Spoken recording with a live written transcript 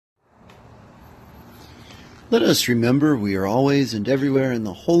Let us remember we are always and everywhere in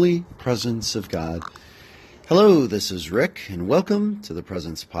the holy presence of God. Hello, this is Rick, and welcome to the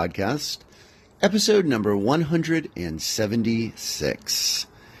Presence Podcast, episode number 176.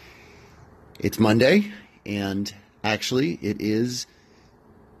 It's Monday, and actually it is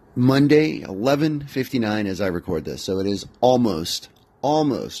Monday, 11:59 as I record this, so it is almost,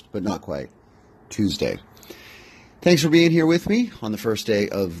 but not quite, Tuesday. Thanks for being here with me on the first day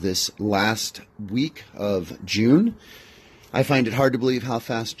of this last week of June. I find it hard to believe how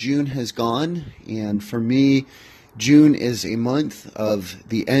fast June has gone, and for me, June is a month of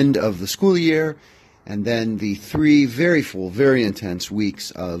the end of the school year, and then the 3 very full, very intense weeks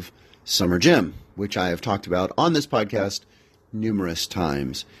of summer gym, which I have talked about on this podcast numerous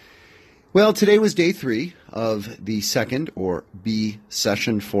times. Well, today was day 3 of the second, or B,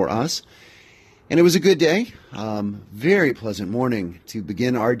 session for us. And it was a good day, very pleasant morning to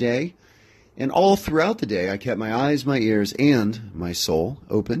begin our day. And all throughout the day, I kept my eyes, my ears, and my soul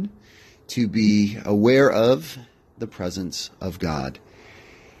open to be aware of the presence of God.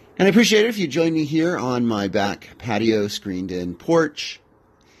 And I appreciate it if you join me here on my back patio, screened-in porch.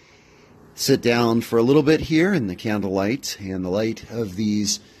 Sit down for a little bit here in the candlelight and the light of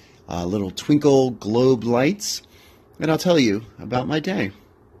these little twinkle globe lights, and I'll tell you about my day.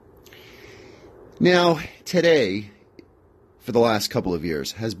 Now, today, for the last couple of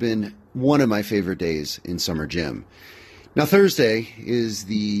years, has been one of my favorite days in summer gym. Now, Thursday is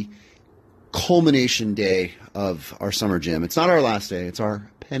the culmination day of our summer gym. It's not our last day, it's our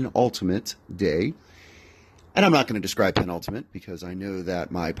penultimate day. And I'm not going to describe penultimate because I know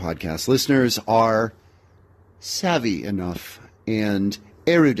that my podcast listeners are savvy enough and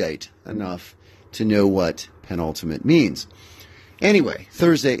erudite enough to know what penultimate means. Anyway,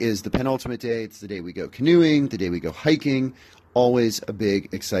 Thursday is the penultimate day. It's the day we go canoeing, the day we go hiking. Always a big,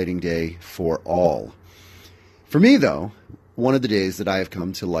 exciting day for all. For me, though, one of the days that I have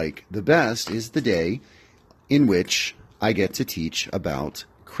come to like the best is the day in which I get to teach about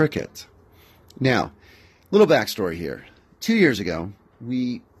cricket. Now, little backstory here. 2 years ago,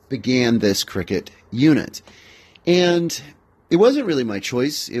 we began this cricket unit. And it wasn't really my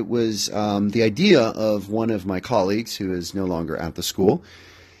choice. It was the idea of one of my colleagues who is no longer at the school.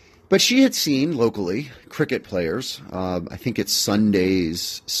 But she had seen locally cricket players. I think it's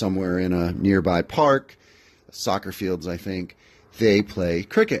Sundays somewhere in a nearby park, soccer fields, I think. They play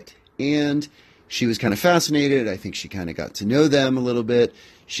cricket. And she was kind of fascinated. I think she kind of got to know them a little bit.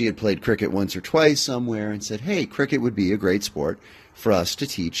 She had played cricket once or twice somewhere and said, hey, cricket would be a great sport for us to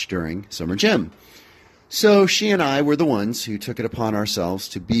teach during summer gym. So she and I were the ones who took it upon ourselves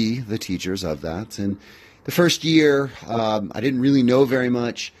to be the teachers of that. And the first year, I didn't really know very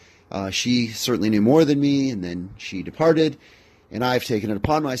much. She certainly knew more than me, and then she departed. And I've taken it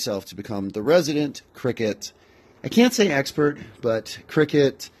upon myself to become the resident cricket, I can't say expert, but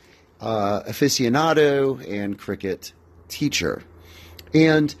cricket aficionado and cricket teacher.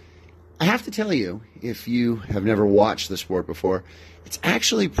 And I have to tell you, if you have never watched the sport before, it's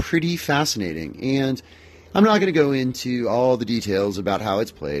actually pretty fascinating. And I'm not going to go into all the details about how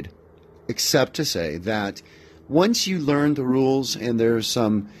it's played, except to say that once you learn the rules, and there's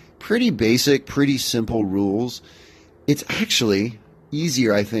some pretty basic, pretty simple rules, it's actually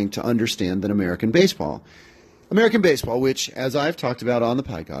easier, I think, to understand than American baseball. American baseball, which, as I've talked about on the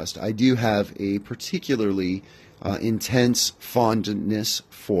podcast, I do have a particularly intense fondness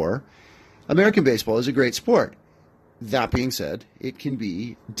for. American baseball is a great sport. That being said, it can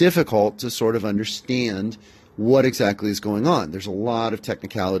be difficult to sort of understand what exactly is going on. There's a lot of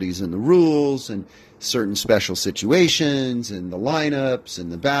technicalities in the rules and certain special situations and the lineups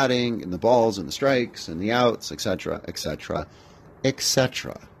and the batting and the balls and the strikes and the outs, etc., etc.,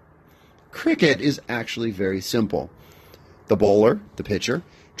 etc. Cricket is actually very simple. The bowler, the pitcher,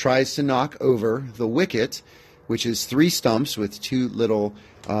 tries to knock over the wicket, which is 3 stumps with 2 little,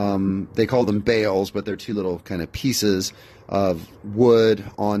 they call them bales, but they're 2 little kind of pieces of wood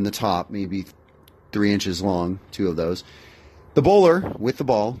on the top, maybe 3 inches long, 2 of those. The bowler, with the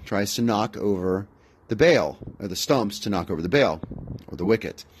ball, tries to knock over the bale, or the stumps to knock over the bale, or the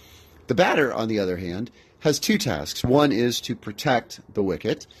wicket. The batter, on the other hand, has 2 tasks. One is to protect the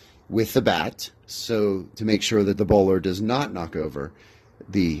wicket with the bat, so to make sure that the bowler does not knock over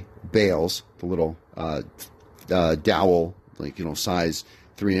the bales, the little dowel, size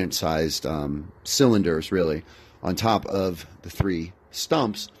 3-inch sized cylinders, really, on top of the 3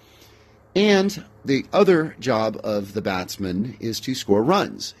 stumps. And the other job of the batsman is to score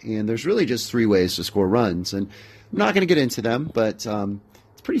runs. And there's really just 3 ways to score runs. And I'm not going to get into them, but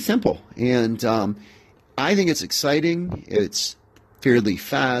it's pretty simple. And I think it's exciting. It's fairly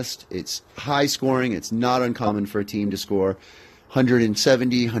fast. It's high scoring. It's not uncommon for a team to score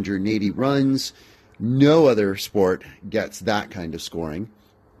 170, 180 runs. No other sport gets that kind of scoring.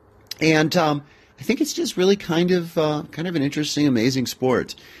 And I think it's just really kind of an interesting, amazing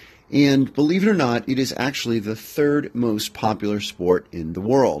sport. And believe it or not, it is actually the third most popular sport in the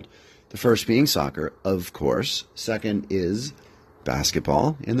world. The first being soccer, of course. Second is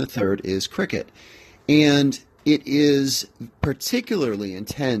basketball. And the third is cricket. And it is particularly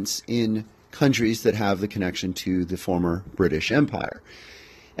intense in countries that have the connection to the former British Empire.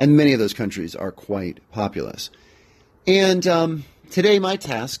 And many of those countries are quite populous. And today my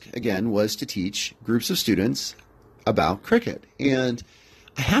task, again, was to teach groups of students about cricket. And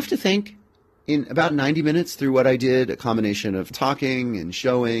I have to think in about 90 minutes through what I did, a combination of talking and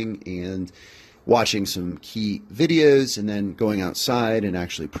showing and watching some key videos and then going outside and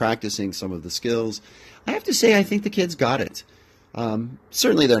actually practicing some of the skills, I have to say I think the kids got it.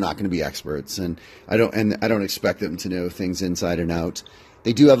 Certainly they're not going to be experts, and I don't expect them to know things inside and out.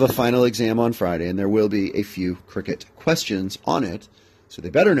 They do have a final exam on Friday, and there will be a few cricket questions on it, so they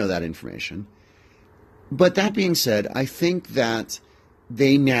better know that information. But that being said, I think that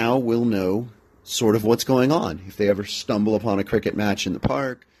they now will know sort of what's going on. If they ever stumble upon a cricket match in the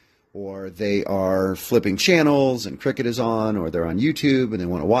park, or they are flipping channels and cricket is on, or they're on YouTube and they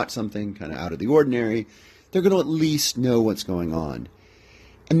want to watch something kind of out of the ordinary, they're going to at least know what's going on.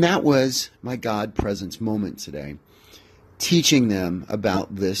 And that was my God presence moment today, teaching them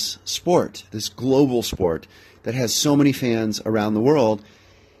about this sport, this global sport that has so many fans around the world,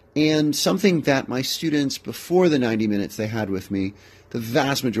 and something that my students, before the 90 minutes they had with me, the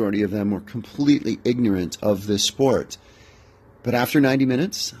vast majority of them were completely ignorant of this sport. But after 90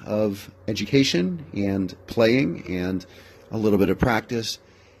 minutes of education and playing and a little bit of practice,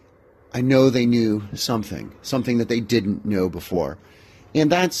 I know they knew something that they didn't know before.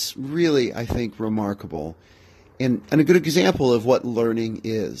 And that's really, I think, remarkable. And a good example of what learning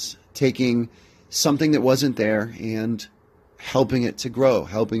is, taking something that wasn't there and helping it to grow,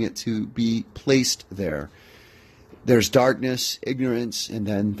 helping it to be placed there. There's darkness, ignorance, and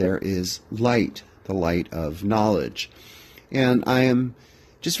then there is light, the light of knowledge. And I am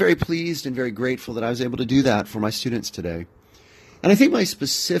just very pleased and very grateful that I was able to do that for my students today. And I think my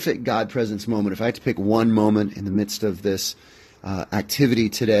specific God presence moment, if I had to pick one moment in the midst of this activity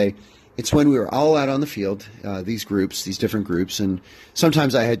today, it's when we were all out on the field, these different groups, and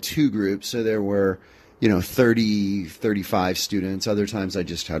sometimes I had two groups, so there were 30, 35 students. Other times I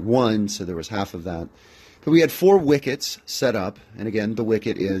just had one, so there was half of that. But we had 4 wickets set up, and again, the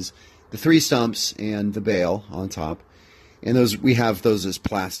wicket is the 3 stumps and the bail on top. And we have those as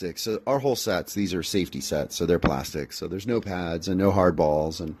plastic. So our whole sets, these are safety sets, so they're plastic. So there's no pads and no hard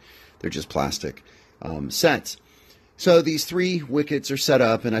balls, and they're just plastic sets. So these 3 wickets are set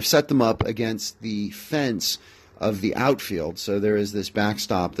up, and I've set them up against the fence of the outfield. So there is this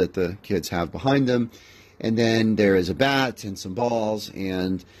backstop that the kids have behind them, and then there is a bat and some balls,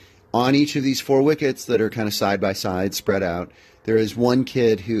 and on each of these 4 wickets that are kind of side by side, spread out, there is one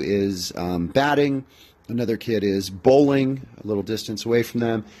kid who is batting, another kid is bowling a little distance away from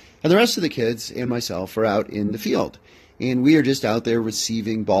them, and the rest of the kids and myself are out in the field. And we are just out there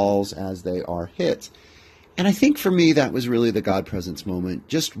receiving balls as they are hit. And I think for me that was really the God presence moment,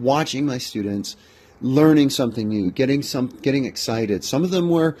 just watching my students learning something new, getting excited. Some of them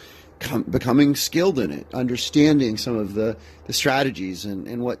were becoming skilled in it, understanding some of the strategies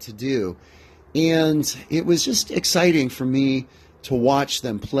and what to do. And it was just exciting for me to watch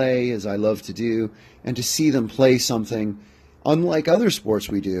them play, as I love to do, and to see them play something unlike other sports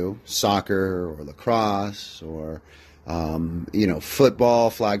we do, soccer or lacrosse or football,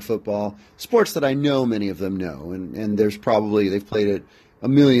 flag football, sports that I know many of them know, and they've played it a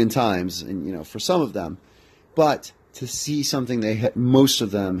million times, and for some of them. But to see something most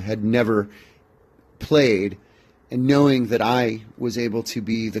of them had never played, and knowing that I was able to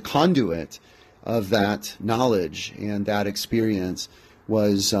be the conduit of that knowledge and that experience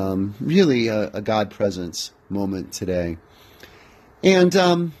was really a God presence moment today.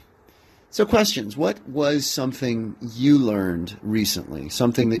 And so questions. What was something you learned recently,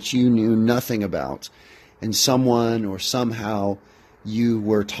 something that you knew nothing about, and someone or somehow you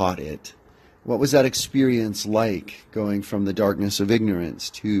were taught it? What was that experience like, going from the darkness of ignorance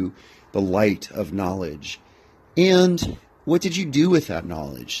to the light of knowledge? And what did you do with that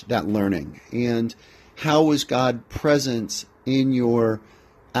knowledge, that learning? And how was God present in your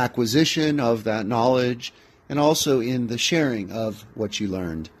acquisition of that knowledge and also in the sharing of what you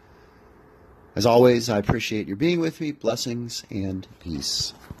learned? As always, I appreciate your being with me. Blessings and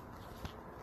peace.